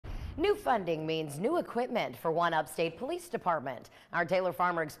New funding means new equipment for one upstate police department. Our Taylor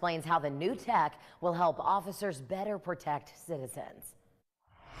Farmer explains how the new tech will help officers better protect citizens.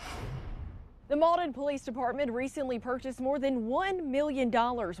 The Mauldin Police Department recently purchased more than $1 million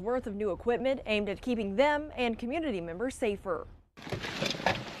worth of new equipment aimed at keeping them and community members safer.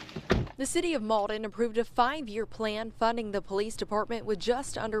 The city of Mauldin approved a 5-year plan funding the police department with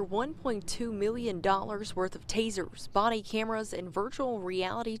just under $1.2 million worth of tasers, body cameras, and virtual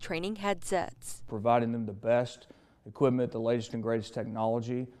reality training headsets. Providing them the best equipment, the latest and greatest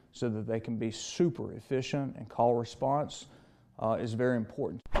technology so that they can be super efficient and call response is very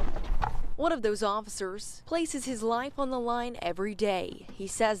important. One of those officers places his life on the line every day. He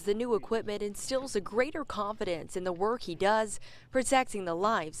says the new equipment instills a greater confidence in the work he does, protecting the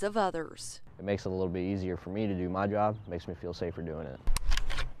lives of others. It makes it a little bit easier for me to do my job, makes me feel safer doing it.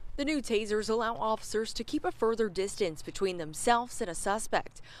 The new tasers allow officers to keep a further distance between themselves and a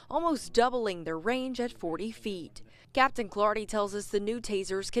suspect, almost doubling their range at 40 feet. Captain Clardy tells us the new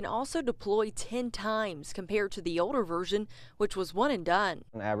tasers can also deploy 10 times compared to the older version, which was one and done.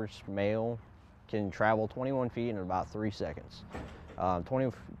 An average male can travel 21 feet in about 3 seconds.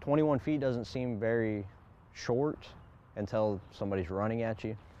 21 feet doesn't seem very short until somebody's running at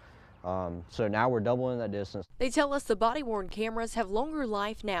you. So now we're doubling that distance. They tell us the body-worn cameras have longer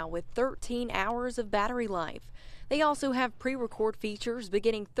life now with 13 hours of battery life. They also have pre-record features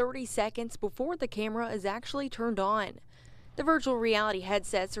beginning 30 seconds before the camera is actually turned on. The virtual reality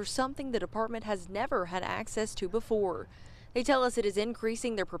headsets are something the department has never had access to before. They tell us it is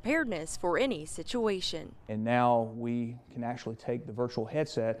increasing their preparedness for any situation. And now we can actually take the virtual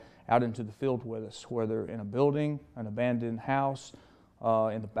headset out into the field with us, whether in a building, an abandoned house,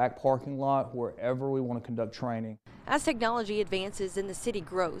 in the back parking lot, wherever we want to conduct training. As technology advances and the city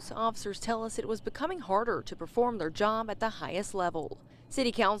grows, officers tell us it was becoming harder to perform their job at the highest level.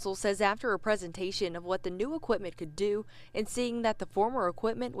 City Council says after a presentation of what the new equipment could do and seeing that the former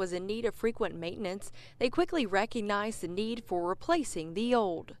equipment was in need of frequent maintenance, they quickly recognized the need for replacing the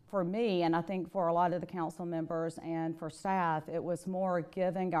old. For me, and I think for a lot of the council members and for staff, it was more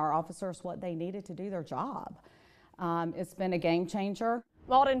giving our officers what they needed to do their job. It's been a game changer.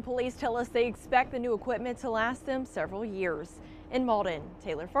 Mauldin Police tell us they expect the new equipment to last them several years. In Mauldin,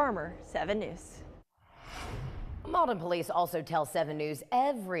 Taylor Farmer, 7 News. Mauldin Police also tell 7 News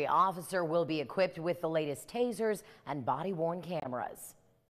every officer will be equipped with the latest tasers and body-worn cameras.